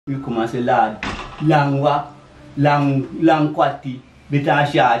We come and say, Lord, long walk, long quality, bit of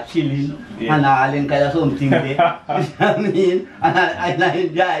short chilling, and all in kind of something there. I mean, and I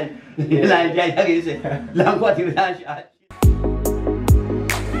enjoy it. Long quality with a short.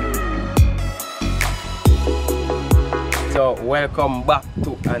 So welcome back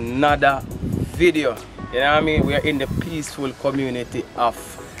to another video. You know what I mean? We are in the peaceful community of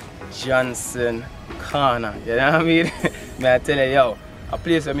Johnson Corner. You know what I mean? May I tell you, yo, a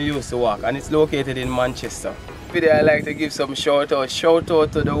place where I used to walk, and it's located in Manchester. Today I like to give some shout out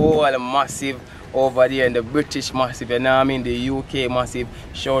to the whole massive over there in the British massive, you know what I mean, the UK massive.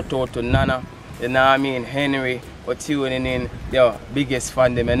 Shout out to Nana, you know what I mean, Henry for tuning in, yo, biggest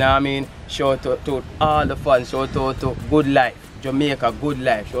fan them, you know what I mean. Shout out to all the fans, shout out to Good Life, Jamaica Good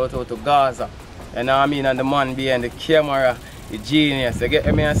Life, shout out to Gaza, you know what I mean, and the man behind the camera, the genius, you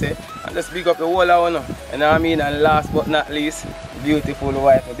get me I say, and just big up the whole of one, you know what I mean, and last but not least, beautiful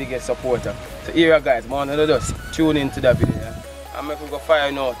wife, my biggest supporter. So here guys, man, just tune into the video, yeah? And make we go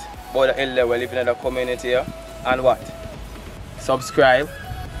find out about the elder we live in the community here, and what? Subscribe,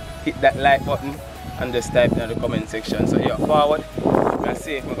 hit that like button, and just type in the comment section. So yeah, forward, you can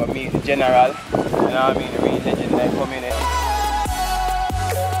see if we're gonna meet the general, you know what I mean, the real legendary community.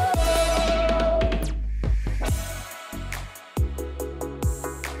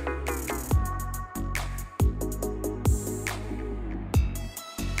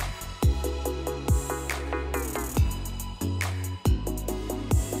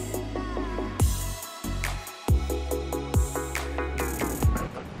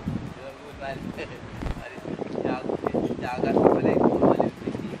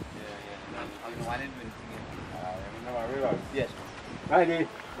 Yes. Hi, Dave.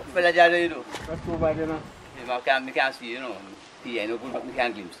 Well, I just do. What's too bad, you know? I can't see, you know. I know, I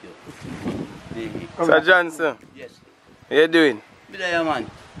can't glimpse you. Sir Johnson, Yes. how you doing? Good day,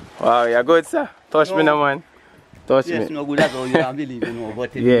 man. Wow, you're good, sir. Touch me now, man. Touch Yes, me. no good at all. You don't believe, you know.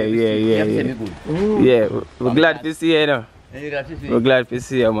 But Yeah. good. Yeah, we're glad to see you now. You got to see. We're glad to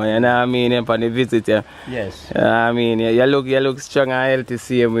see you, man. You know what I mean? Upon the visit, yeah. Yes. I mean, you look strong and healthy,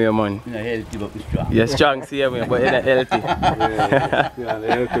 same way, man. You're not healthy, but you're strong. You're strong, same way, but you're not healthy. Yeah, the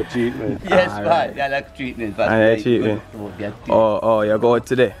health treatment. Yes, All man. right. They like treatment. And the treatment. Oh, you go out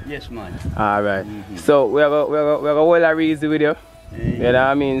today? Yes, man. Alright. So, we're going to hold a reason with you. You know what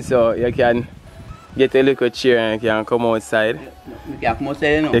I mean? So, you can get a little chair and you can come outside. We can come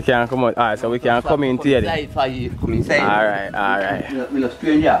outside, you know. You can come out. Alright, so we can come in here. Inside for you. Come inside. Alright. We're not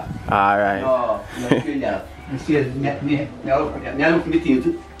stranger. Alright. No, we're not stranger. You see, me look at the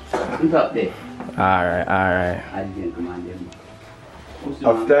things up there. Alright. I didn't command them.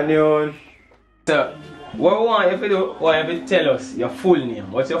 Afternoon. So, what we want you to do, want you to tell us your full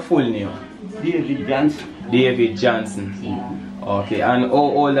name. What's your full name? David Johnson. David Johnson. Okay, and how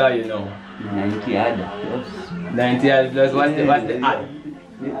old are you now? 90 odd plus. 90 odd plus. What's the odd?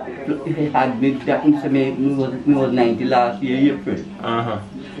 If I had been talking to me, was 90 last year, April.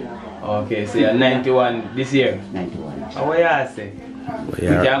 Okay, so you're 91 this year. 91. How what you say?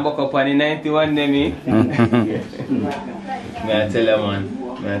 You can book up on the 91 then me? Yes. May I tell you,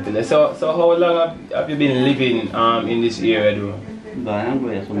 man. May I tell you. So how long have you been living in this area though? But I'm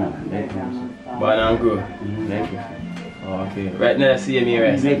going to right now. Born and grew. Right now. Okay. Right now see me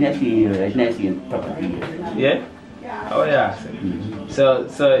rest. Right now, see you. Right now, see you property. Yeah? Oh yeah. So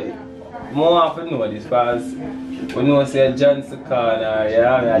more often know this because we know say Johnson Corner,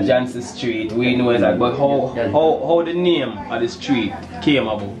 yeah, Johnson Street, we know that, but how the name of the street came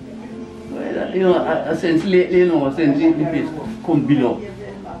about? Well, you know, since lately, you know, since the place come build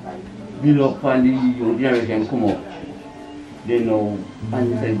up and the young generation come up, they know,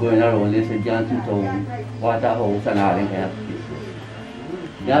 and they going around, they say Johnson Town, Waterhouse and all that kind of places.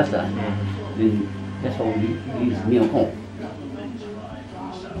 That's that. Then that's how these name come.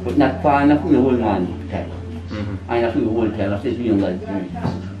 But not far enough from the whole man type. I have to hold time, I said to young lads.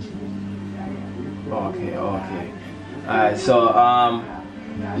 Okay. Alright, so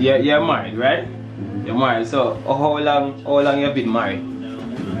you're married, right? You're married, so how long you been married?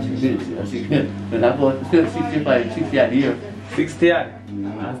 When I was 65, 60 a year. 60 years?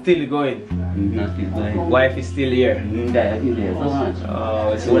 And still going? Not still going. Wife is still here? There, so much.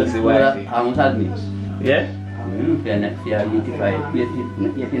 Oh, so what's the wife? I almost had me. Yeah? Next year, 85,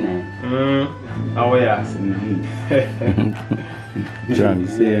 89. How are you?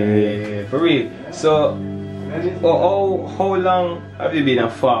 Yeah, for real. So, how long have you been a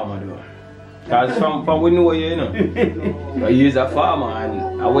farmer though? Because from we know you know. You're a farmer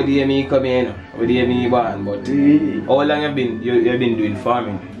and what do you mean come here, you know? What do you mean born? But how long you been doing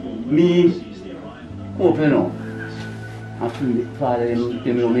farming? Me, open up. And father,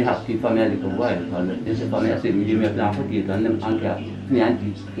 they may have to family a little while. They say, family, I say, we may have to put it on them and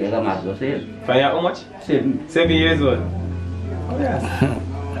auntie, get a master sale. Find out how much? 7. 7 years old.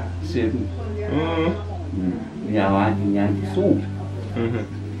 7. Mm-hmm. Yeah, auntie, soup.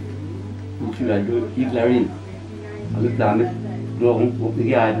 Which you are doing, eat Larin. I look down it, go home, the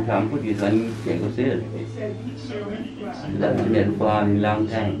guy to come put it on, get a sale. That's been for a long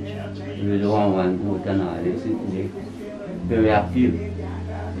time. We don't want to go to the very active,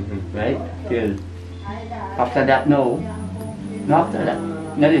 right? Till after that, no. After that,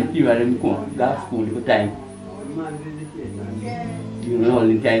 nothing you are in school all the time. You know, all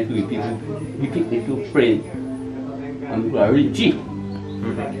the time to people, we pick it to friends. And we are Richie.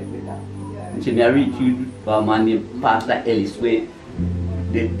 So, I reach you for money past that Ellis way.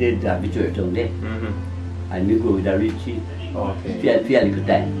 They did have the church on there. And you go with a Richie. Okay. Fairly good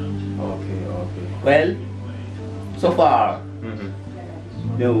time. Okay. Well, so far,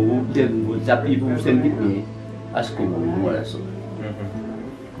 there were people who sent me a school more or so.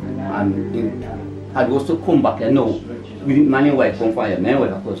 And I was to come back, I know, we didn't manage why come fire, man, what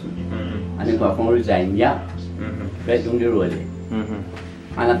of course. And then I resign, yeah, right on the road.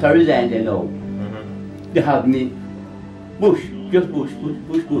 And after I resigned, they know, they have me, bush, just bush.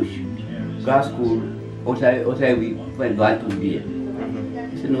 Got school, outside we went back to be. I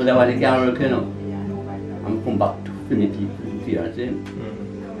said, no, that one I can't work, you know. I'm come back to finish here, I said.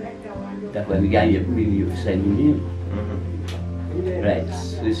 That's why we got here, we send him. Right,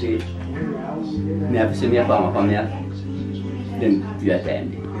 so you see, I have to send me a farmer from here, then you are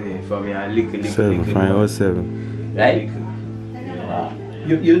time. Yeah, for me, I lick. 7, 5 or 7. Right?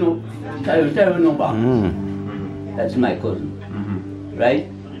 You know, tell you number. That's my cousin. Right?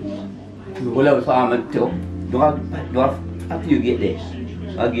 We go to farmer too. Don't have to get there.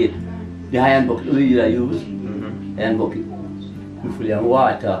 I get the iron bucket we use, iron bucket. We fill in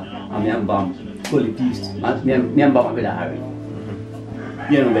water, and we bomb fully pieced. Me and bomb with a hurry.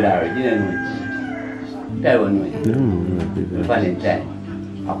 You know with a hurry, you know. That one way. We find in time.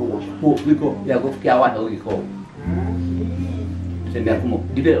 I go, we go care what we call. So we come up,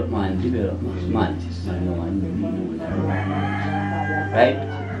 development. Right?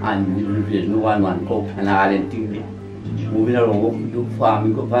 And there's no one cook and I didn't think moving around, do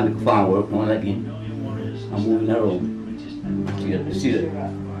farming, go find the farm work, no again. I'm moving around. See it.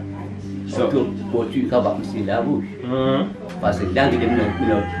 So, what you come back and see that bush. I said, donkey, donkey,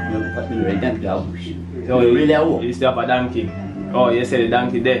 that bush. So, really, I walk. You still have a donkey? Oh, you said the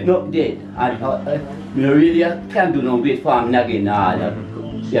donkey dead? No, dead. And really, I can't do no great farming again.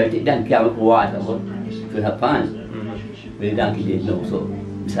 Yeah, donkey have water, but to have fun. But the donkey dead, no, so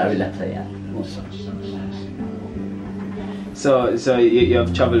it's a relaxer, yeah. So you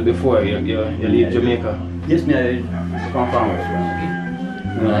have traveled before, you leave Jamaica? Yes, me from farmers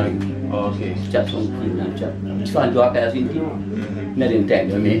again. Okay. Chat from Cleveland, chat. It's fun to work as in team. Nothing time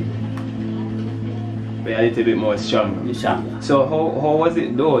to me. But a little bit more strong. It's stronger. So how was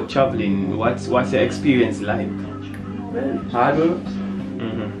it though traveling? What's your experience like? Hard work.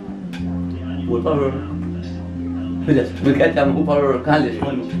 Good power. We get them who power can't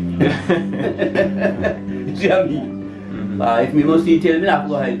it's yummy. If me must tell me not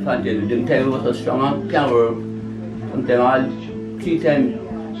go ahead and tell you, them tell you what a strong can work. Sometimes I'll 3 times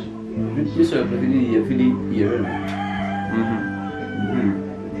this circle for the year.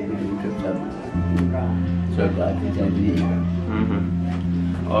 Circle 3 times a year.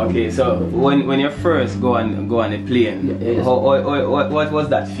 Okay, so when you first go on a plane, yes. What was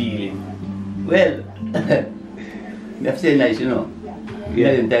that feeling? Well, that's say nice, you know.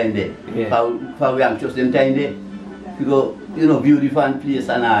 Yeah, them time there. Yeah. For we anxious them time there. You go, you know, beautiful place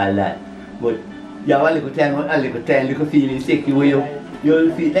and all that. But you have a little time, little feeling sick, you'll feel,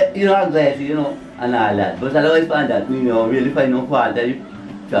 you know, anxiety, you know, and all that. But I always find that, you know, really find no fault that you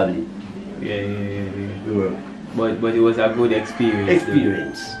traveling. Yeah. But it was a good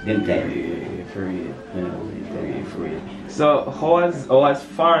experience. Them time. Yeah, for real. For real. So how has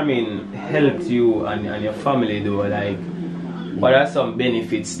farming helped you and your family though? Like, what are some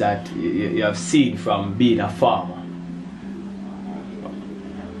benefits that you have seen from being a farmer?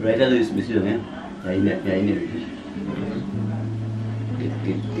 Right out of this mission, yeah, in it.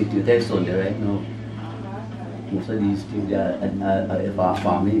 Get your text on there right now. Most of these things are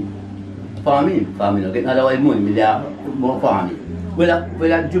farming. Farming, getting otherwise money, they are more farming. Well,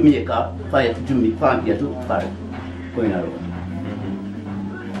 at Jamaica, fire to Jamaica, farm here to fire, going around.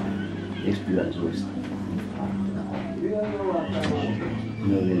 Experience was.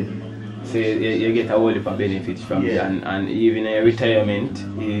 No, really. So you get a whole heap of benefits from it, and even in retirement,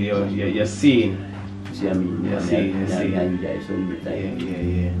 you're seeing see I mean? Yeah, see.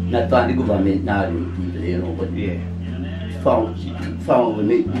 Yeah. Not from the government, now people, you know, but found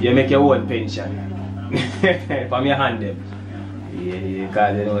You make your own pension. From your hand them. Yeah,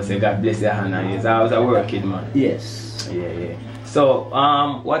 because you know, say God bless your hand and you're always a working man. yes. Yeah. So,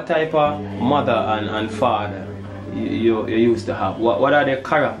 what type of mother and father you used to have? What are their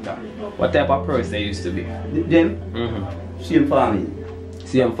character? What type of person they used to be? Them, same family.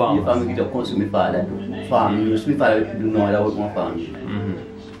 Same Your farmers? family get up to my father do farming. My father do know that was my family.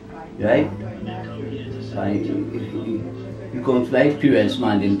 Right? And he comes to my experience,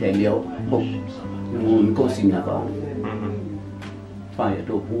 man, then tell me, oh, you know, me cousin na farm. Find it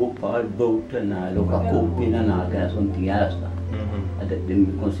up, hope, all boat, and I look at coping and all kind of something else. And that then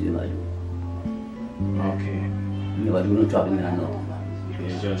we consider my do. Okay. Never do no traveling and nothing.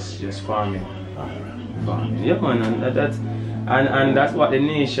 Yeah, just farming. Farming. Yeah, man, and that's what the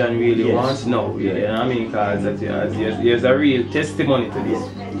nation really wants now. You know what I mean? Because there's a real testimony to this.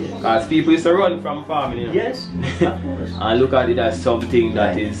 Because people used to run from farming, you know? Yes, of course. And look at it as something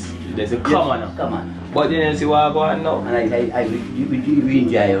that there's a common. Common. But then you see what going now. And we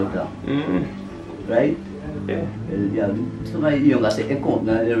enjoy out there. Right? Yeah. Somebody young say, they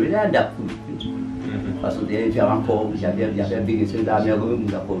really adapt to it. Parce que j'ai encore, j'avais bien sûr là, mais on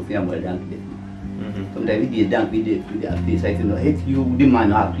a pas fait un modèle d'anglais. Comme David dit, d'anglais, il say, you know, if you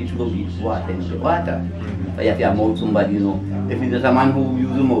demand a pitch go be water, water. But if you have more somebody, you know, if it's a man who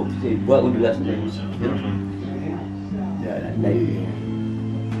use the mouth, say, what would you last day? Yeah, like.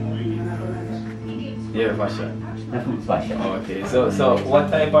 Yeah, fashion. That's good fashion. Okay, so what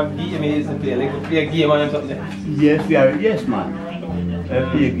type of game is it play? Like play a game or something? Yes, yes, man.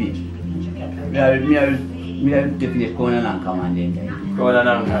 Play a game. Me have definitely Conan and Commandant. Conan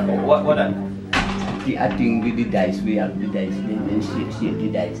and what that? I think with the dice, we have the dice, then shake the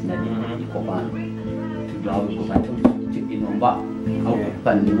dice, and then the command. To go back to check the number,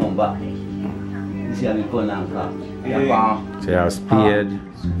 open the number. You see how we Conan and So you have spade,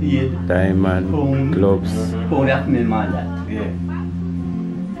 diamond, clubs. Phone that me man that. Yeah.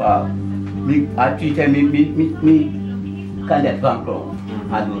 For me, at 3 times me can't get bankrupt.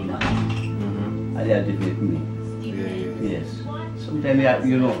 I do that. I have to make me. Yes. Sometimes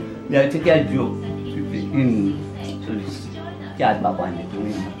you know, we have to take a joke in so this cat back one day.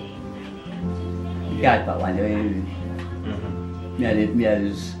 Cat back one day. Me have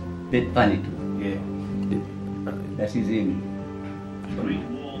this bit funny too. Yeah. That's his name.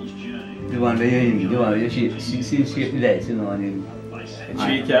 The one where you see the lights, you know, and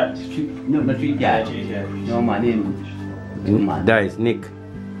Three cats? no, not 3 cats. No, my name. Dice, Nick.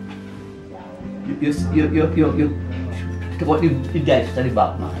 You what the dice to the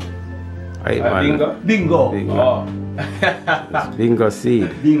back, man. Right, man. Bingo? Bingo. Oh. Bingo seed.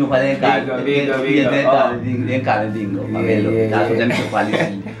 Bingo for they call Bingo. they call it bingo. That's what them call it.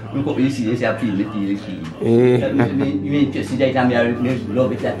 Look up you see they say appeal the key. You mean just see that time you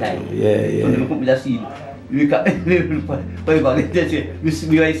love it that time. Yeah. So look up the seed. We can we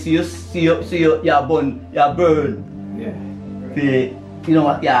see your burn. Yeah. You know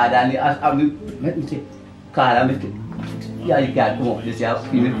what, yeah, and let me say, Carl, yeah, you can't come up, just have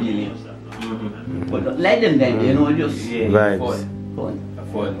feeling. But don't let them then, you know, just vibes. Fun.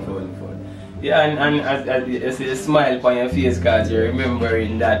 Yeah, and as you smile on your face because you're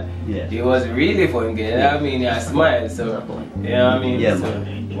remembering that it was really fun, you know what I mean? You smile, so, you know what I mean? Yeah, so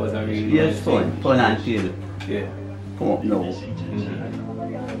man. it was a really Yes, fun and chill. Yeah. Come up now.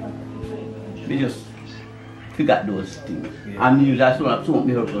 We just forgot those things. I mean, that's what I'm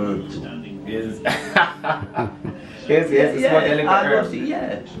me up for too. Yes. Yes, what they look at her.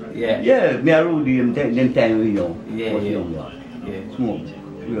 Yeah, me and Rudy, them time we young. Yeah. Smoke.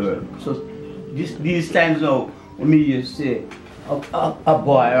 So these times now, when me used to say, a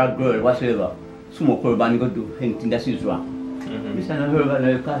boy or a girl, whatever, smoke herb and go do anything that is wrong. We say, herb and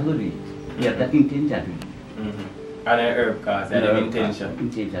I can't do it. You have that intention. And an herb cause, and an intention.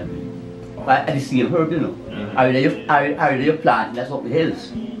 But at the same herb, you know. I really plant, that's what the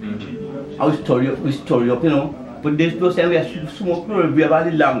hills. I will store you up, you know. But this those time we have smoke herb, we have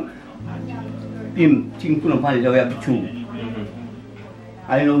a long thing put on it, we have the tube.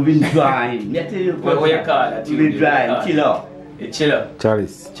 I know we dry. What you call that? We dry, chiller.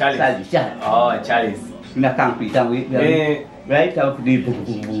 Chalice. Chalice. Oh, chalice. In a concrete, and we right out the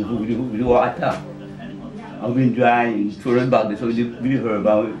water. I've been drying, throw it back, so we heard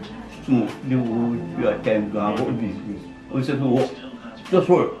about smoke, the wood, your time to have what business. We said, just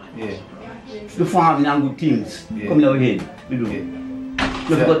work. Yeah. The farming and good things. Come down here. We do it.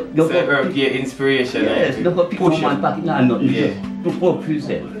 So herb get inspiration. Yes, look at people man packing and nothing. Yeah. To work for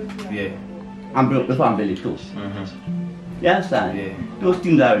yourself. Yeah. and broke the family too. You understand? Yeah. Those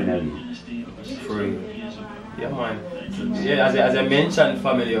things are in a way. Free. Yeah, man. So, yeah, as I mentioned,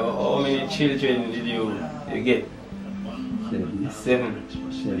 family, how many children did you get? 7.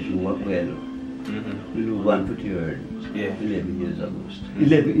 You work well. We do one put your Yeah. 11 years ago.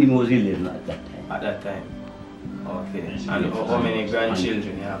 11, he was 11 at that time. At that time. Okay. And how many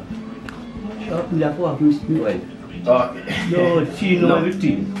grandchildren you have? We have to have Miss Noel. Okay. No, she knows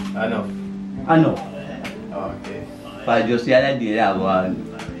everything. Enough. I know. Okay. But just the other day, I was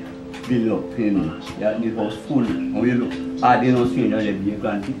build up him. Yeah, the house full. And we look, I didn't see another be a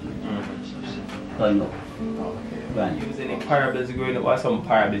grandchildren. So no. Okay. Using any parables growing up, what some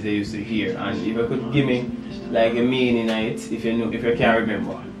parables they used to hear? And if you could give me like a meaning in it, if you know, if you can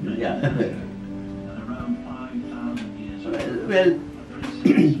remember. Yeah. Well,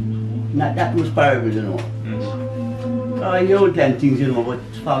 not that was parables, you know. You know, 10 things, you know, but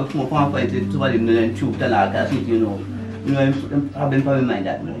for more fight it, somebody in truth and all that, you know. You know, I've been probably mind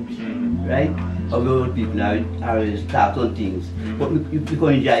that much, right? But we old people are start on things. But we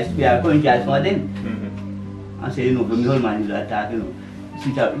are going to for them. And say, you know, when the old man is attack, you know,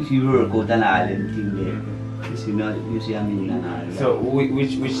 she work out and all them things there. You see, you see what I mean and all that. So,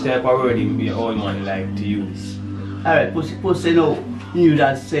 which type of wording your old man like to use? Alright, suppose you know, you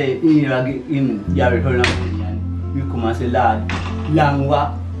that say, you return of money and you come and say, lad, long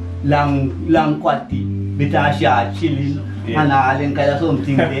quality, bit of short chilling, and all them kind of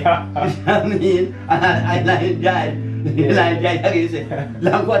something there. You know what I mean? And I like that. Like that, you say,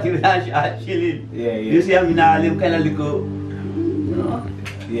 long quality, bit of short chilling. Yeah. You see, I mean, all them kind of little, you know.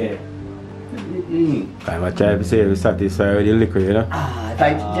 Yeah. I'm trying to say we satisfied with the liquor, you know?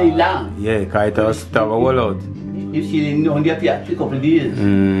 Like very long. Yeah, because it was stuck all out. You see, on the pier, a couple of days.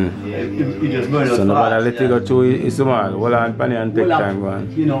 You just burn out. So nobody let it go through it's small. Hold on, penny and take time, man.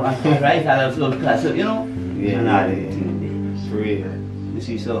 You know, and right out of some class, you know? Yeah. And all the things For real. there. You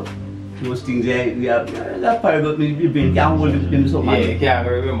see, so those things there, we have that parable, we've been can't hold them so much. Yeah, you can't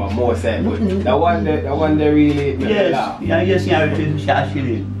remember more side, but that one there really Yes, yes, you have to share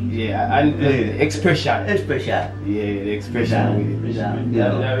shilling. Yeah, and the expression. Expression. Yeah, the expression with it.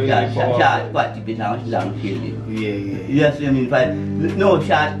 Yeah, short, what you long shilling. Yeah. Yes, I mean, no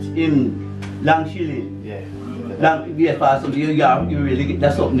short in long shilling. Yeah. Long, yes, for some you really get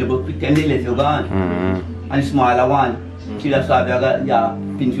that something about 10 days you gone. And the smaller one, see that's why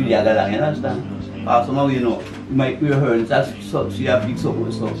pinch you the other line, you understand? Or somehow, you know, you might be heard that's so see a big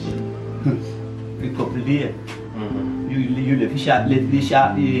something so big couple of days. You let the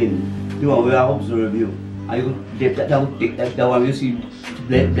shot in the one where I observe you. And you take that take that one you see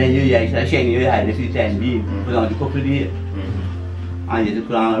blend your eyes, shine your eyes every time being put on the couple of days. And you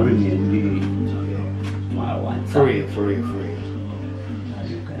can remain the small one. For real.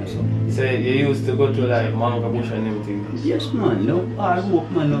 So you used to go to like Manga Bush and everything? Yes, man. No, I work,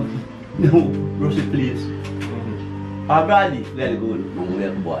 man. No, Rusty place. Our Bradley, very good.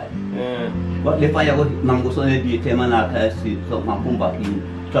 Mango boy. But if I go mango so the daytime and I can see some come back in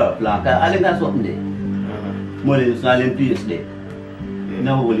Torp Plank. I think that's something there. More than silent place there.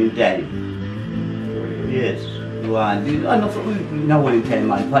 No one in time. Yes. I know no one in time,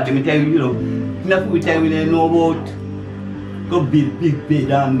 man. But let me tell you, you know, enough we time we know about go big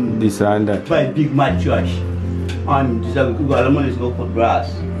bed and this and that. buy big mattress. And this is go money is go for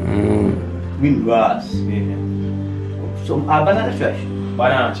grass. Green grass. Some banana trash.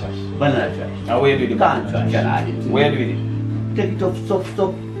 Banana trash. Banana trash. And where do you do Can't trash and add it. Where do you do? Take it off, stuff,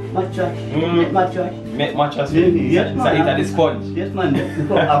 mattress. Mattress. Make mattress. Yes, So it at the sponge. Yes, man. You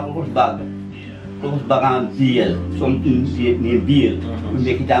put a horse bag. Horse bag and beer. Something named beer. We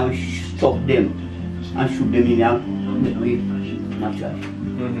make it and we stuff them and shoot them in and make mattress.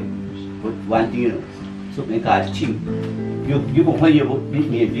 But one thing, you know, something called ching. You go hear about this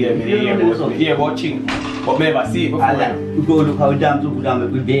name. Hear about ching, but never see it before. You go look how damn so good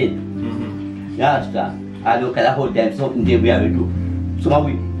and we bed. You understand? I look at the whole time something there we have to do. Some of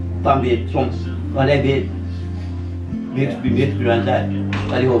we from bed, some on their bed. We experience that.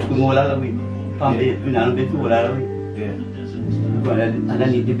 But you have to go all the way. From bed, we don't bed to all the way. And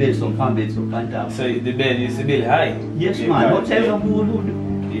then need the bed, some from bed, some from top. So the bed is a bit high? Yes, man. What type of wood?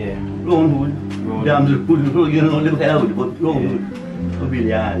 Yeah. Round wood. Damn the wood, you know, look at the wood, but round wood.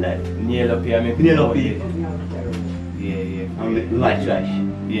 Really hard, like. Near up here, Near up here. Yeah. And white trash.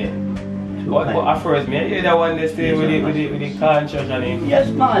 Yeah. But at first, me, you the one that stay with the corn church and the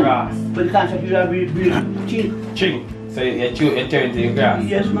yes, man. grass. But the contract you have real Ching. So you turn to the grass.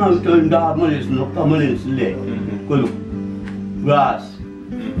 yes, man, we turn dark money, no money leg. Go look. Grass.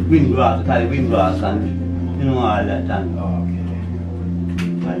 Wind grass, we call it wind grass and you know all that and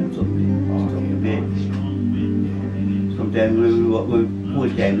Okay. something. time we full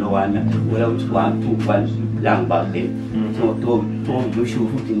time now and we have 1, 2 months long back then. So to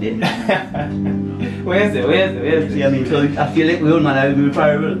shoot in there. Where's it? See, I mean, so I feel like we all man are very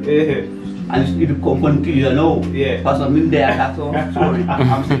parallel. And it come continue now. Yeah. Because I'm in there, that's all. Sorry.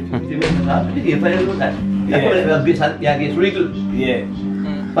 I'm saying, if I don't know that. Yeah. It's wriggle. Yeah.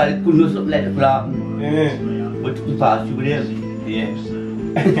 But it couldn't let it flap. But it passed through there. Yeah.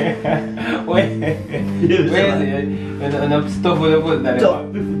 Where is it? And I'm stuff with the foot that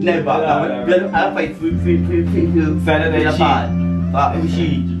Never. I'll fight for Saturday she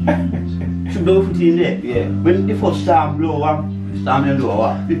should go for in there. Yeah. When the first storm blow up, storm and blow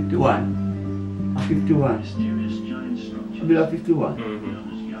up, 51. 51. Should be like 51.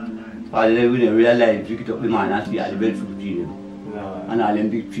 I didn't realize you get up the man and see the bed for the and all them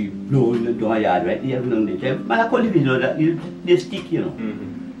big tree blowing into my yard right there. Man, I call it that they stick, you know.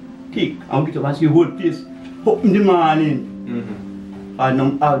 Thick. I'll get up and see whole place up in the morning. And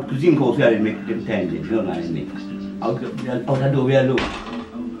I'll cuisine house where I make them tiny, you know what I mean? I'll get out the door where I look.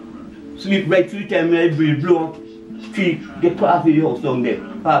 Sleep right through time where I breathe, blow up, tree, get past the house down there,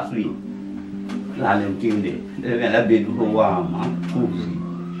 past 3. All them things there. Then I bed for warm and cozy.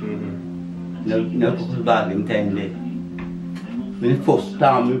 No bag them time there. When the first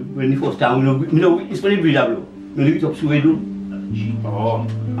time, we know it's very breathable. When we get up to where do. Oh.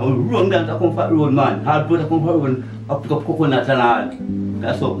 I will run down to Comfort Road, man. Hard put a Comfort Road, up to coconuts and all.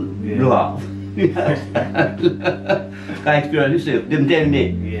 That's all. Blow up. Can't experience yourself. Them tell me.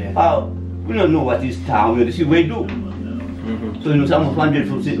 Oh, we don't know what is town. We see where do. So you know, some of 100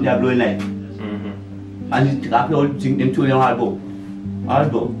 from sitting there blowing light. And it's after all, think them to your elbow.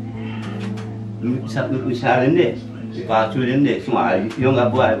 We shall in there. If I shoot in there, small, younger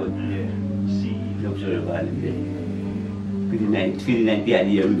boy, but no sure about him there. 59 the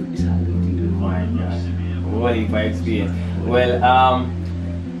idea of this. My God. What if I experience? Well,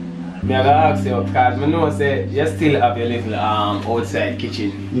 me I ask you, because I know say you still have your little outside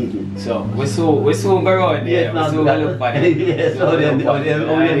kitchen. So we soon go around there. Yes, we soon go look for them. Yes, how they make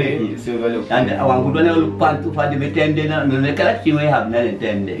it. And I want to look for the tender, and the collection we have now in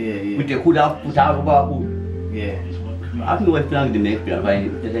tender. We could have put out about food. Yeah. I don't know if to make it, but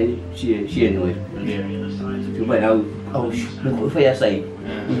she knows. Yeah. So by now, the fireside,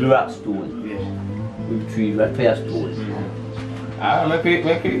 with the rock stone, with the tree, with fire stone. Make it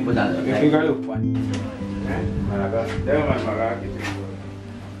go look for it.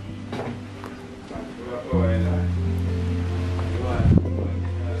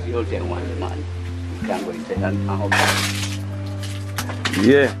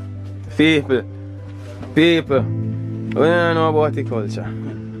 Yeah, people, we don't know about the culture.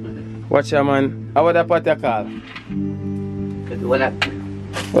 Watch your man. How would that pot you call? What that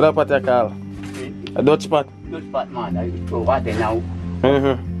pot you call? A Dutch pot? Dutch pot, man. I throw water now.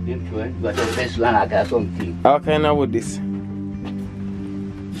 Then throw it, but the best one I got something. How kind of wood this?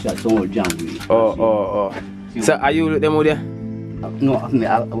 That's all jungle. Oh. So are you with them with you? No,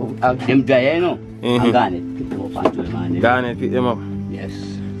 them dry, you know. I'm garnet. Garnet, pick them up. Yes.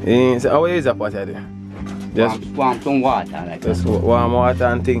 So how is that pot you do? Just warm some water like just warm water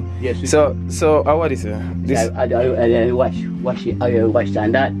and thing. Yes. So what is it? This I wash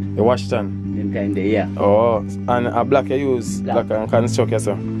and that. the wash stand. Them kind of yeah. Oh, and a block you use block and construct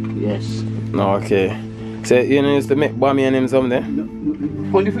yourself. Yes. No, okay. So you used to make bami and them some there?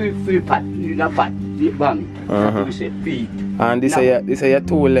 Only for pot, that pot, the bami. We say feed. And this is your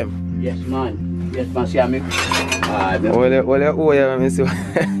tool them. Yes, man. See I make.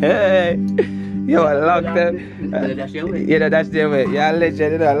 You a long time. Yeah, that's the way. You're a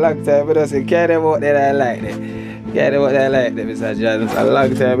legend, a long time. But I say, carry what that I like that. Carry what I like that, Mr. Jones. A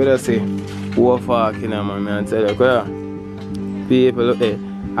long time, but I say, what fuck, you know, man. I tell you, people, look there.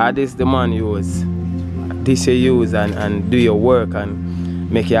 Are this the man you use? This you use and do your work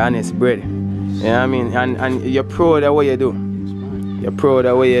and make your honest bread. You know what I mean? And you're proud of what you do. You're proud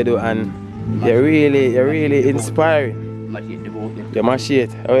of what you do, and you're really inspiring. You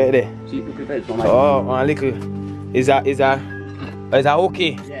machete, how are you there? Oh, one little. Is that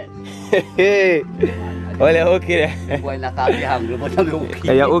okay? Yes. Well, you're okay there. Why not have you hungry, but I'm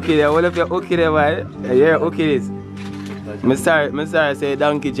okay. You're okay there. Well, if you're okay there, man. Yeah, okay this. I'm sorry, say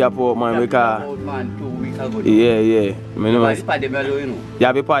donkey chop out, man, because... Old man 2 weeks ago. Yeah. You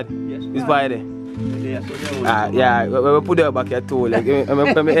have a pad? Yes. It's by there. Yeah, we put them back here too. Like,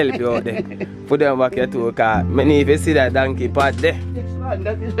 let me help you out there. Put them back here too, because if you see that donkey part there.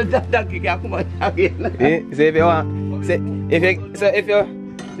 That donkey can come out again. So if you want, if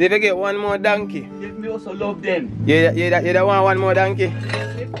you get one more donkey. We also love them. You don't want one more donkey?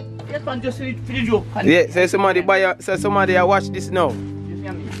 Yes, Yes, man, just for the joke. Yeah, so somebody somebody watch this now. You see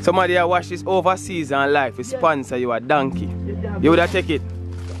me? Somebody watch this overseas and life is sponsor you a donkey. You would have take it?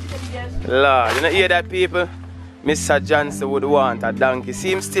 Yes. Lord, you know hear that people? Mr. Johnson would want a donkey.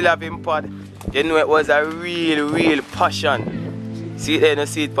 See him still have him pod. You know it was a real passion. See it there, you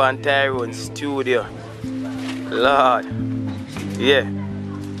see it on Tyrone studio. Lord. Yeah.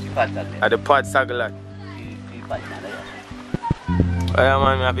 At the pod Sagalot. Oh yeah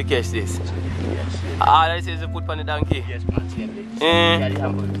man, I have to catch this. All I say is you put on the donkey. Yes, man.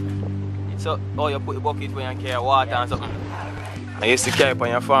 So, oh, you put the bucket when you carry water and something. I used to carry it on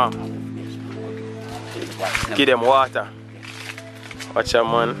your farm. Give them water. Watch out,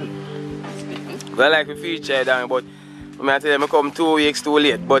 man. I like to feature down, but I tell them I come 2 weeks too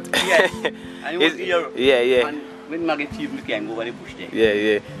late. But yeah. When I get cheap, we can go over the bush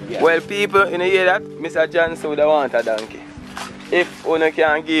there. Yeah. Well, people, you know, hear that? Mr. Johnson would want a donkey. If you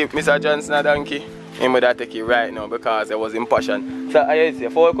can give Mr. Johnson a donkey, he would take it right now because it was in passion. So, I say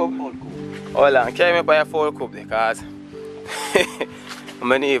 4 cup? Hold on, carry me by a 4 cup because I'm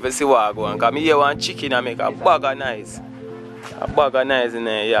going to even see what I go on. Because I hear one chicken and make a bag of nice. A bag of nice in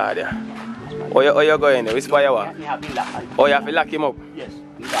the yard there. Oh, you going there? Which way you want? Oh, you have to lock him up? Yes,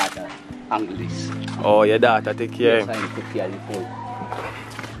 my daughter handle this. Oh, your daughter take care of him? Yes, I take care of the phone.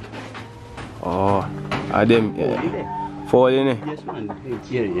 Oh, are them? Yeah. Fall in it? Yes, man.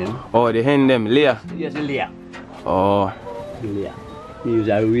 Here, yeah. Oh, the hen them, layer? Yes, the layer. Oh. The layer. We use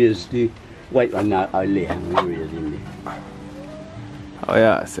our raise the white one, our layer. We raise in there. Oh,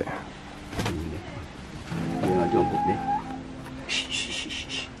 yeah, I see. You know, jump up there.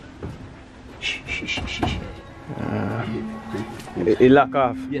 It lock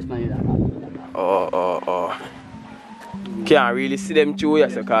off? Yes, man, it lock off. Oh. Can't really see them through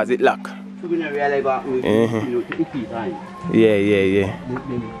yes, because it lock. So we don't realize about you know, the feet, right? Yeah.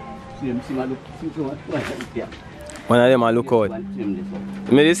 One of them I look out.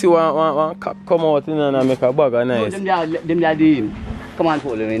 Me see one come out and make a bag of nice. No, them are the come on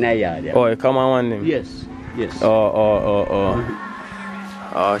for them in a yard. Yeah. Oh, come on one them? Yes. Oh.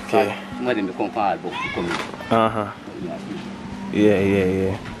 Okay. Some of them become far, but come in.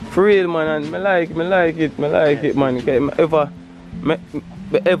 Yeah. For real, man, and me like it, man.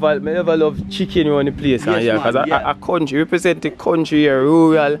 Me ever love chicken around the place, yes, yeah, because a country represent the country here,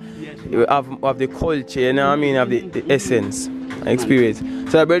 rural, you have the culture, you know what I mean, have the essence, experience.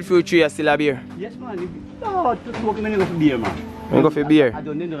 So the breadfruit tree is still a beer? Yes, man. No, just smoke me go for beer, man. You go for beer? I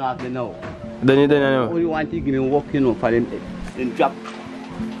don't need to have to know. Don't you know? Only one thing give me work, you know, for them drop.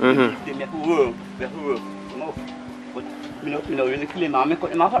 They make work. But you know, when they kill them, I cut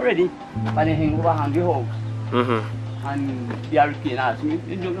them off already. But they hang over on the house. And the hurricane asked me,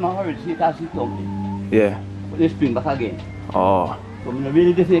 you don't know how to see it as it comes. Yeah. But they spring back again. Oh. So I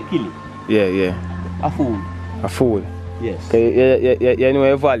really just say kill it. Yeah. A fool. Yes. You know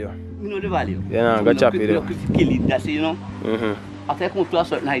the value? You know the value. Yeah, no, go chop it. Kill it, that's it, you know. After I come to a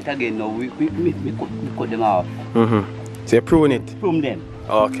certain height again now, we cut them off. So you prune it? Prune them.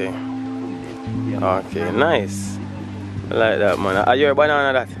 Okay. Okay, nice. I like that, man. Are you a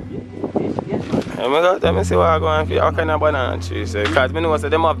banana that? Yes. Let me see what I'm going to how kind of banana trees. Because I know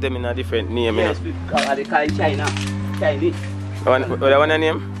them have them in a different name. Yes, they call it China. Chinese. What one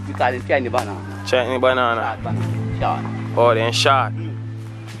name? We call it Chinese banana. Chinese banana. Short. Oh, they're short.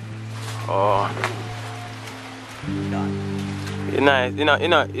 Oh. It's nice. You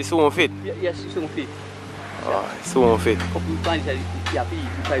know, it's won't fit. Yes, it's won't fit. Oh, it's won't fit. Couple times you have to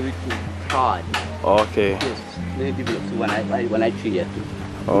eat with hard. Okay. Yes. Then it develops when I 3 years.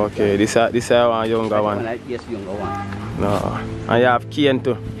 Okay, this is one younger one. Yes, younger one. No. And you have cane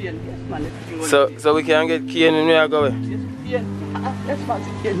too. Yes, man. So we can get cane in where I go? Yes, that's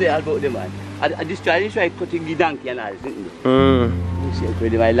fancy cane there I go there, man. I just try cutting the donkey and all, didn't you? You see,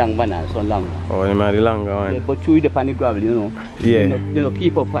 with my long banana, so long. Oh, you might the longer one. Yeah, but chew the pan gravel, you know. Yeah. You know,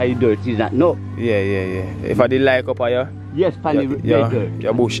 keep up high dirt, is that? No. Yeah. If I did like up here? Yes, pan the dirt.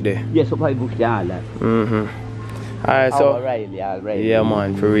 Your bush there. Yes, up high bush there, all that. Alright, so. Alright. Yeah,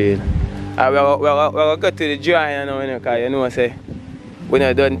 man, for real. We're going to go to the dry now, because you know, say, we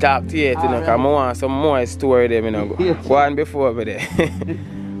not done talk to you, because I want some more story there, you know. Go on before over there.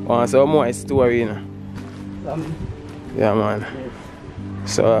 Want some more story, you know. Yeah, man.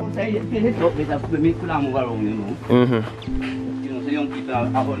 So. You know, so young people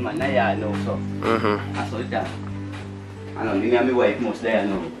are old man, now, know, so. That's all it is. I know, me and my wife most there,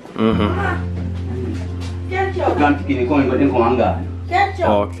 know. Okay. Yes,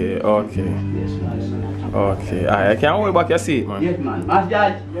 Okay, I can't hold back your seat, man. Yes, man. Master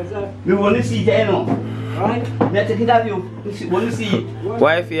George. Yes, sir. We want to see you, you know. Right? We are taking that view. We want to see you.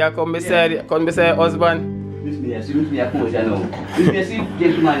 Wife here come beside husband. Miss me, I come here now. Miss me, see,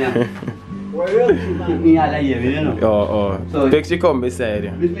 gentleman, yeah. Well, Me all here, you know. Oh. So- Take she come beside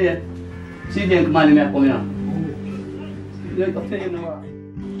you. Miss me, see, gentleman, me come here.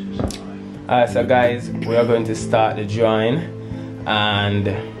 Alright, so guys, we are going to start the drawing and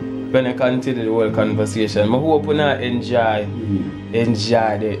when I continue the whole conversation, I hope you enjoy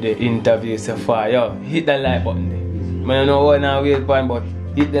the interview so far. Yo, hit the like button there. I don't know what now wait for, but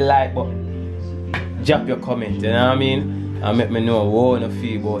hit the like button. Drop your comment, you know what I mean? And make me know what you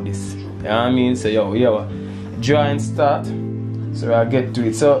feel about this. You know what I mean? So yo, drawing start. So I'll get to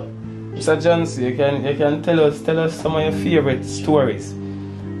it. So Mr. Johnson, you can tell us some of your favorite stories. You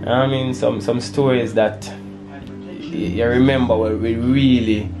know what I mean? Some stories that you remember were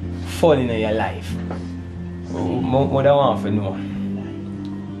really fun in your life. What I want to know.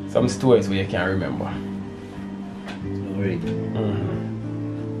 Some stories where you can't remember.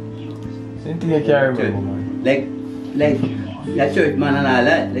 Something you can't remember, man. Like your church man and all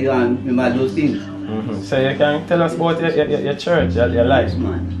that. Like remember those things. So you can tell us about your church, your life. Yes,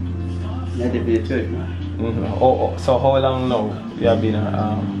 man. Let it be a church, man. So how long now you have been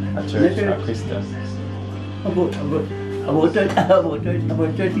a church, a Christian? About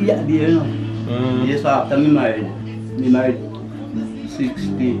 30 years, you know. Just after me married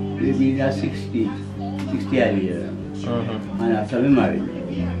 60 years. And after me married,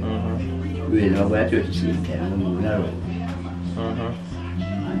 we went over to church and we moved around. And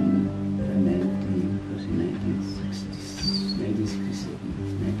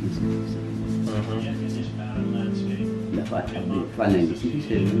 1967. For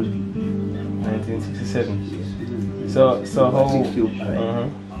 1967. So how?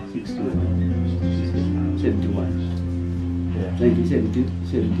 71. Yeah.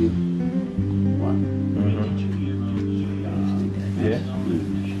 1971. Yeah.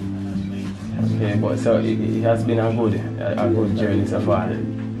 Okay, but so it has been a good journey so far.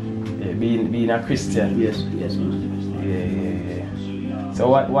 Yeah, being a Christian. Yes, man. Yeah. So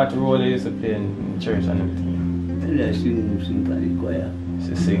what role you used to play in church and everything? And I sing for the choir.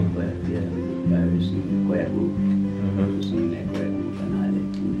 To sing. Choir, yeah. I sing the choir group. Sing the choir group and all that.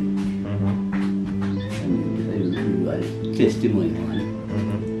 And testimony,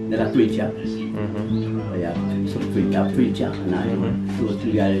 man. Then a preacher. Yeah, some preacher and I those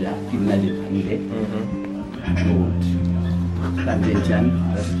two guys active in the convention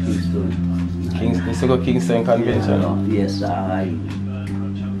at Kingston Convention. Yes,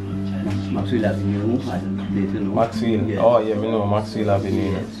 Maxwell Avenue. Maxwell. Yes. Oh yeah, me know Maxwell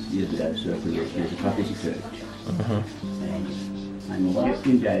Avenue. Yes, that's a prophetic church. And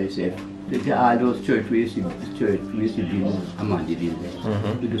in there yourself. All those church we used to build, Amanda build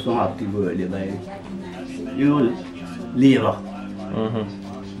there. We do some active work there by, labor.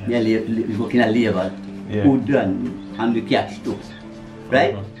 We work in a labor, food and the catch too,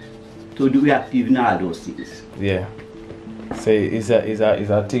 right? So do we active in all those things? Yeah. So it's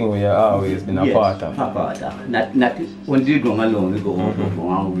a thing where you've always been a part of. A part of. Not when they go alone, we go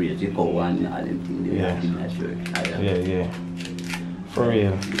and raise the cow and all them things they have in that church. Yeah. For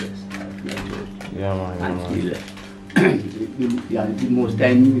real. Yes. Yeah, man. And the most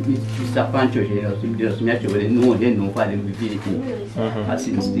time it's a fan church, just make sure they know for them to be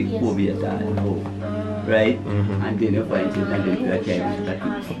since the COVID time, right? And then you find it and then you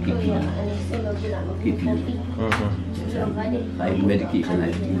keeping medication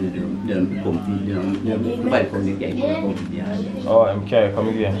and them provide from the game. Oh, I'm carrying come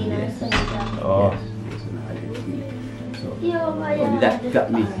again. Yes. Oh. So that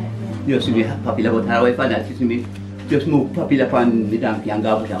got me. Just to be popular, but how I found that to me, just move popular from the donkey and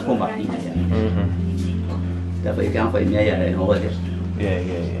go and come back in here. That's why you can't find me here and all that. Yeah.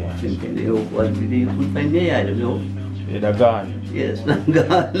 They could find me here, They're gone. Yes,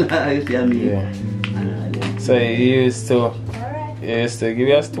 gone. I see me. Yeah. So you used to give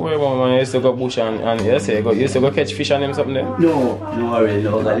you a story about when you used to go bush and you used to go catch fish and them something there? No, really,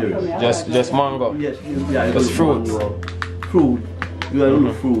 no. Just mango? Yes, just fruit? Fruit. You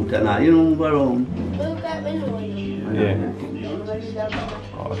are fruit and around. Yeah.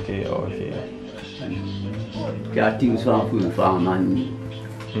 Okay. There are things from food farm and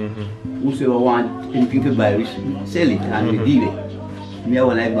whosoever want anything to buy, we sell it and we give it. Me,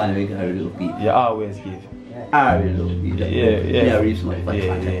 when I buy it, I will give. You always give? I will give. Yeah. Reason why.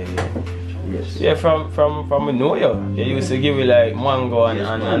 Yes. Yeah, from we know you. You used to give me like mango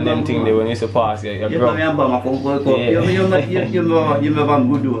and them thing there when you used to pass. You remember my phone call. You remember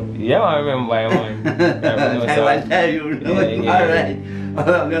good one. Yeah, I remember man. I tell you, alright.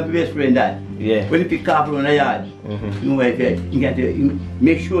 I'm your best friend that. Yeah. When you pick coffee on the yard, you know you get to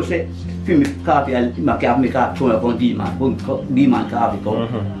make sure say if you coffee and my coffee turn up on demand coffee come.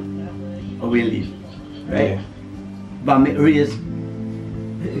 Or we leave. Right? But me raise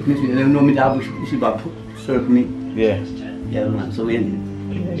you know me that she serve me. Yeah. Yeah man, so we leave.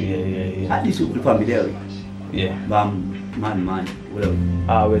 Yeah. At least you could family there. Yeah. Man, whatever.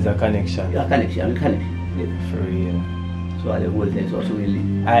 Always a connection. Yeah, connection. Yeah. For real. So I the whole thing so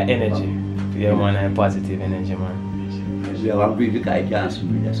really. High energy. Yeah man, high positive energy man. We have a breathe because I can't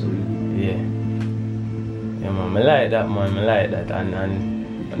breathe, that's so really. Yeah. Yeah man, I like that man, I like that and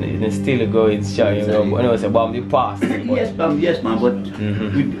it still going strong, you know, when I was about the past. Yes man, but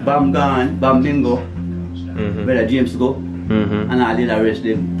with Bam gone, Bam Bingo, Brother James go, and I did arrest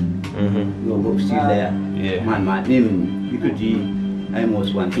them. We go still there. Yeah. Man, him, Likoji, I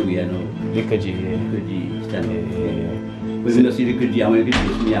almost want to be, you know. Likoji, Likoji, stand up. Yeah. But we don't see Likoji, I'm going to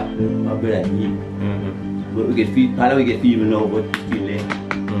get me up, my brother, but we get feed, part of we get fever now, but still there.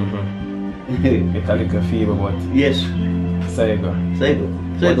 Get a little fever, but. Yes. So you go,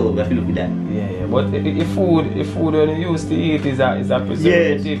 we have to look at that. Yeah. But the food when you used to eat is a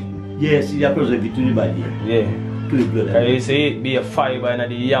preservative. Yes, it's a preservative to the body. Yeah. To the blood. You say it be a fiber in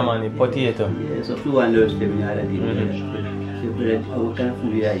the yam and the potato. Yeah, so few understand me other thing. So what kind of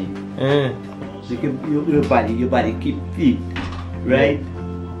food you eat? So your body keep fit, right?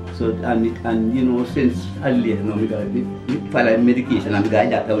 So and you know since earlier you know we follow medication and we got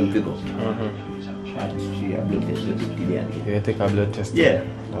that we pick up. You blood test you take a blood test? Yeah.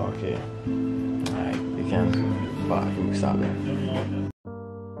 Okay. Alright, you can start there.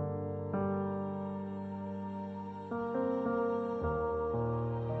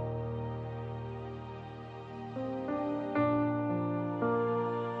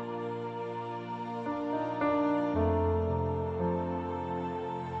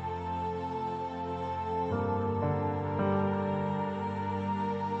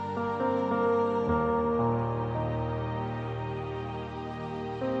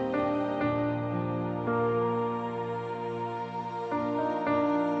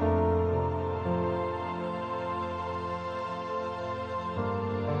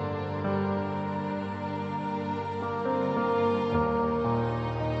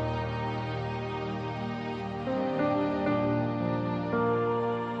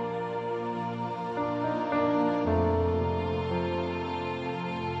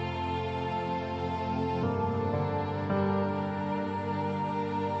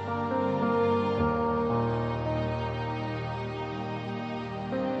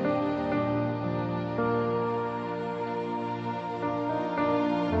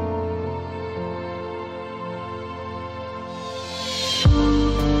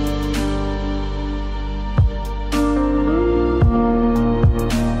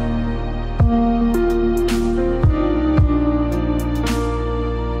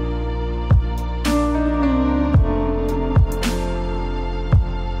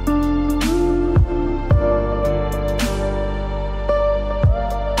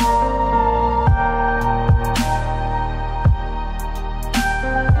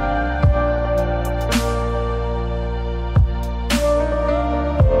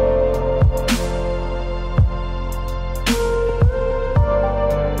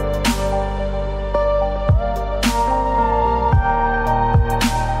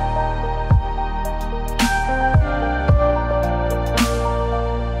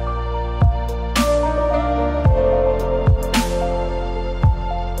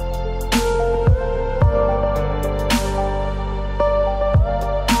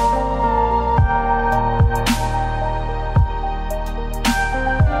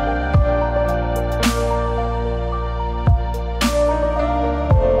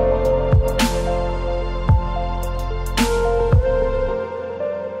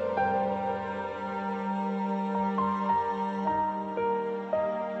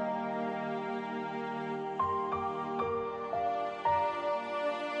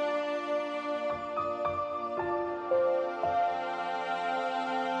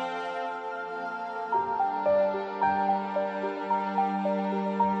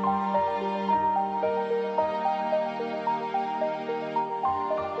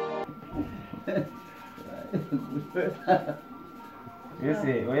 You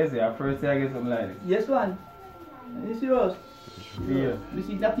see, what you say? At first I get something like this. Yes, man. You serious? Yeah. You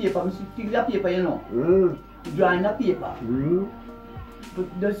see that paper, you see that paper, you know. You drawing that paper.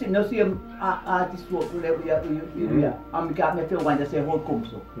 no same artist work you and because me feel want to say how come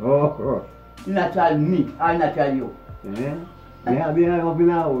so. Oh. Natural me, I natural you. Yeah. You have to hang up in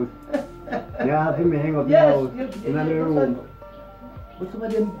the house. You have to hang up in the house. In the room. But some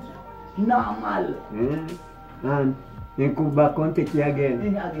of them normal. Yeah. And you come back and take you again.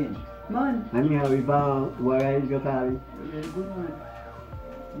 Again. Man. And you have to find what I just have. Good man.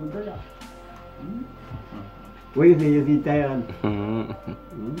 Good brother. What you say you see Thailand?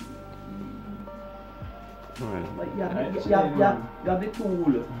 But you have the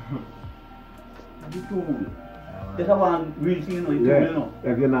tool. The tool. That's one real thing, you know. Yeah. You know.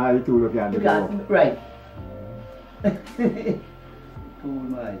 If you know how to tool, you can't do You it. can't, right. Tool,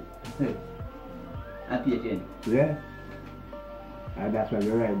 man. And patient. Yeah. And that's why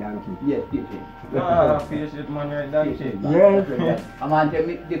you ride donkey. Yes, patient. Ah, patient man right down here. Yes. A man tell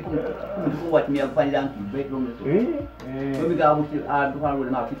me, they come watch me up and donkey, break down the soul. So we go to our before we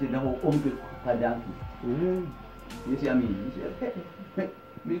have to know home to donkey. You see what I mean?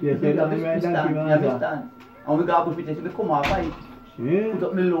 You see, understand. And we go to we come up and put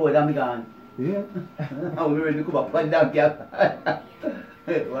up my load and we gone. Yeah. And we ready to come up and donkey.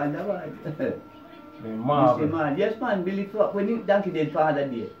 Wonderful. Man, yes man, Billy when you donkey did Father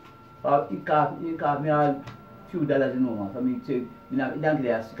Day, he carved me all few dollars in over. So me say, you know, donkey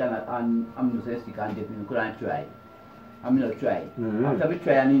day sick and I'm not saying sick and deaf, you couldn't try. I'm not try. After me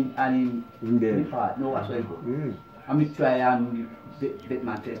try and in part, no what's it go. And me try and that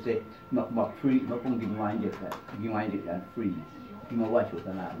man say, my free, my phone give me one and free. Give me watch out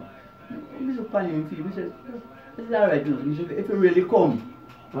and all. Me so funny in feel, me say, it's alright, you know, if you really come.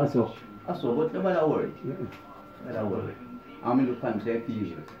 Also. So, but nobody worry. Nobody worry. I'm look for say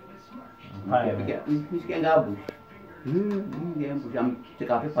feel. Miss can go bush. I'm take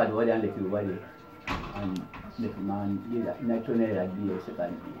off the pad over there and let you over there. And let the man, naturally like the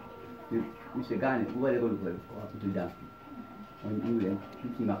second day. You say, Gani, where they go look for to donkey? When England, you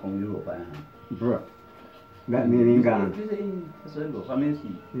see my from Europe. Bro. That meaning Ghana. That's what I go. Come and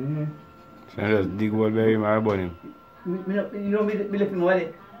see. So just dig one berry and I burn him. You know, me left him over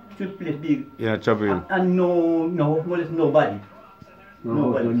there. Should place big. Yeah, chop him. And molest nobody.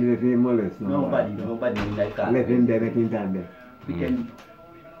 Nobody. No, let him molest Nobody in that car. Let him there, let him stand there. We can.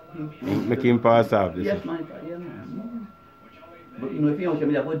 Make him pass off this. Yes, man. Yeah, man. But you know, if you don't tell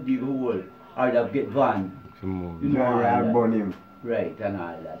me that dig a hole or that get van, To move. you know, all I'll that. burn him. Right, and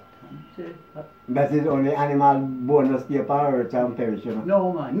all that. That is only animal bonus paper or child perish, you know.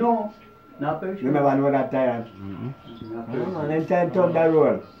 No, man, no. Not perish. You never know that tyrant. Not And perish. then time turn the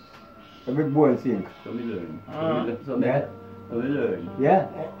roll. A big bone sink. So we learn. Yeah. So we learn. Yeah.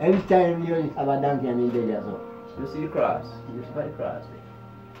 Every time you have a donkey and in there, so. You see the cross. You see the cross.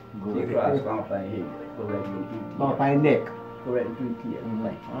 See the cross come up by head. Correct. Come my neck. Correct between tears.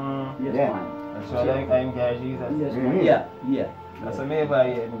 Yes, Yeah. man. So I think I'm God Jesus. Yes, man. Yeah, yeah. That's a me by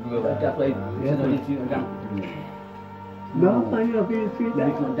it. That's why you don't need to donkey. No, man, you feel sweet. You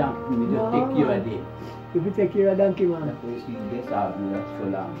little donkey, you just take care of it. If you take care of donkey, man. That's why you see this out there so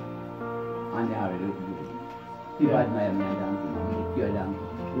long. And they are really good. People admire me and donkey, man. Take care of donkey.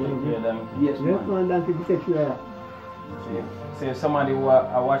 Yes, Yes, man. man, donkey, you take care of. See, if somebody who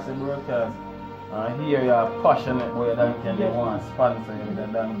watch the broadcast and hear you are passionate about your donkey and they want to sponsor you with a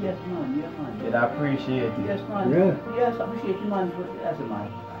donkey, Yes, man. Yeah, man. they'd appreciate it. Yes, man. Yeah. Yes, I appreciate you, man. But that's a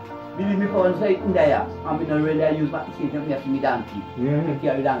man. Believe me, for one say in there, I mean, I really use my appreciation for me donkey. Yeah. Take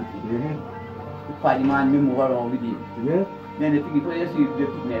care of the donkey. Yeah. The man, me move around with him. Yeah. Then the people, you see, they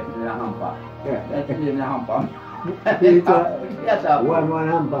put me in a hamper. Yeah. They put me in a hamper. It's a- Yes, sir. One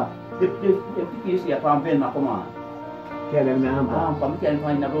hamper. You see, from Ben, come on. Tell them the hamper. Hamper, I can't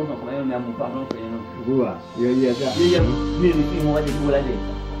find a brown, come on, you move from brown, you know. Go on. Yeah, yeah, yeah. You really see what they do like this.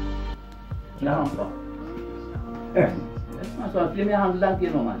 In a hamper. Eh, Yes, man, so I play me a hand donkey,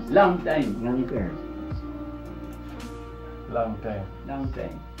 you know, man. Long time. long time. Long time. Long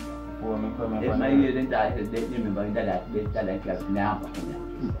time. Before me come If up my and ear didn't die, they remember that class in the hamper.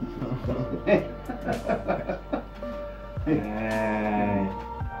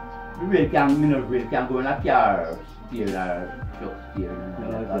 We really can't go in a car, steer or truck steer.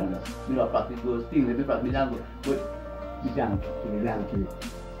 We don't practice those things, we practice that, but we don't. Donkey.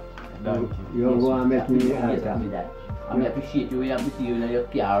 donkey. You go and make me Yes, answer. tell me that. I mean, appreciate you when you see you in your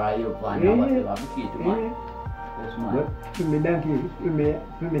car or your van or whatever. I appreciate you, man. Yes, man. But to me donkey,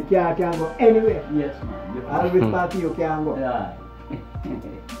 to me car can go anywhere. Yes, man. All which party you can go. Yeah.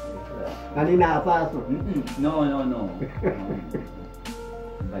 And in a fast one. No.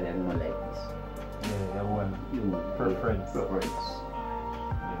 But I don't like this. Yeah, everyone. You Preference. Preference.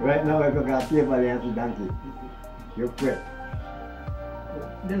 Right now, if you got paper there to donkey, you pray.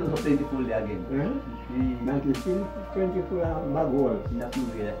 They know so plentiful there again. Yeah? 96, 24 bag hole. That's no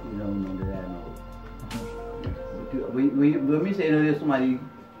way that you don't know that I know. When we say, you know, there's somebody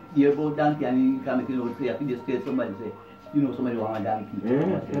hear about donkey and you can make it over clear, just tell somebody say, you know somebody want a donkey. You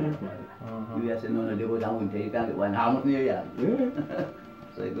just say, no, they go down winter, you can't get one. How much near you?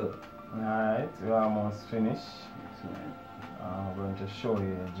 So you go. Alright, we're almost finished. I'm going to show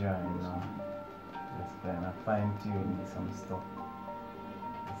you the drawing now. Just kind of fine tuning some stuff.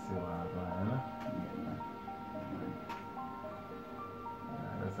 Let's see what I'm going on.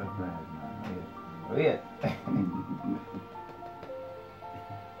 That's a surprise, man. Wait.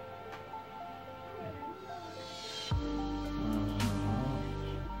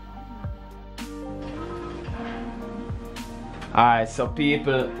 Alright, so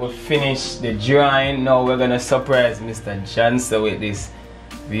people, we finished the drawing. Now we're gonna surprise Mr. Johnson with this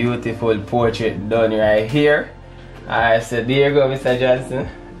beautiful portrait done right here. Alright, so there you go, Mr. Johnson.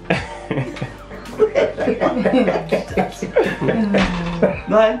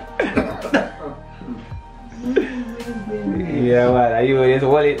 Man. Yeah, man, you just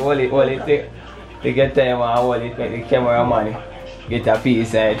hold it, take your time and hold it, make the cameraman get a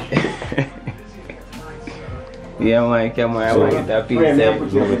piece side. Yeah, man, cameraman get a piece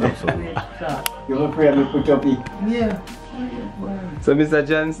side. You afraid me put up it? Yeah. So Mr.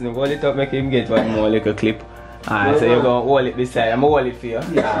 Johnson, hold it up, make him get one more little clip. Alright, so you're gonna hold it beside, I'm gonna hold it for you.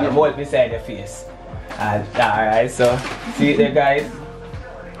 I'm gonna hold it beside your face. Alright, so see it there, guys.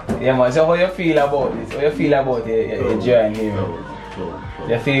 Yeah, man, so how you feel about this? How you feel about your drawing here?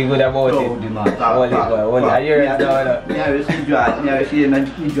 You feel good about it? Hold it, hold it. Are you ready now? I see draw, I see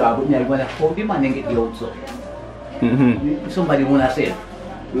the draw, but I'm gonna hold the man and get you out so. Somebody wanna say,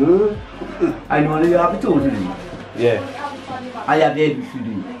 I know you have to do it. Yeah. I have the to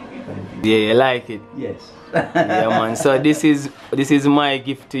do. Yeah, you like it? Yes. Yeah, man. So this is my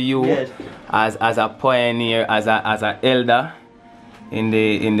gift to you, yes, as a pioneer, as an elder in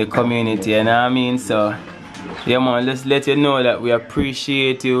the community, you know what I mean? So yeah, man, let's let you know that we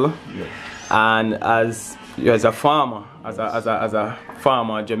appreciate you, yes, and as a farmer, as a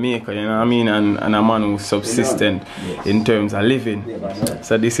farmer in Jamaica, you know what I mean, and a man who's subsistent, yes, in terms of living.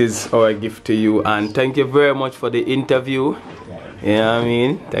 So this is our gift to you, and thank you very much for the interview. You know what I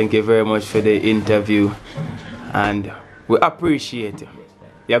mean? Thank you very much for the interview, and we appreciate you.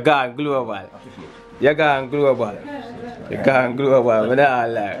 You're gone global. You're gone global. You're gone global. But I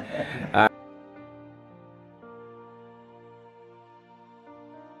like.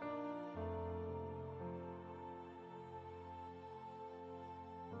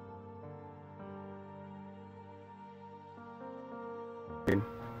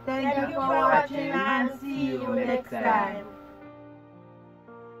 Thank you for watching and see you next time.